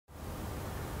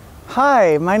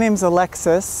Hi, my name's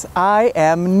Alexis. I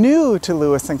am new to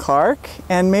Lewis and Clark,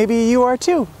 and maybe you are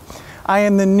too. I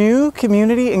am the new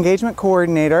Community Engagement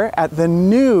Coordinator at the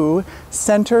new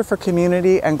Center for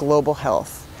Community and Global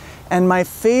Health. And my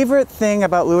favorite thing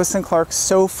about Lewis and Clark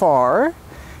so far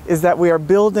is that we are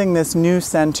building this new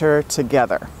center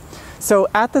together. So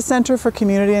at the Center for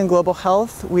Community and Global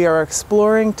Health, we are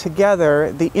exploring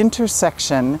together the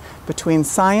intersection between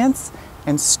science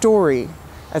and story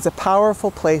as a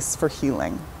powerful place for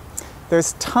healing.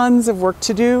 There's tons of work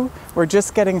to do. We're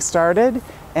just getting started,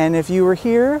 and if you were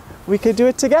here, we could do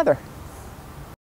it together.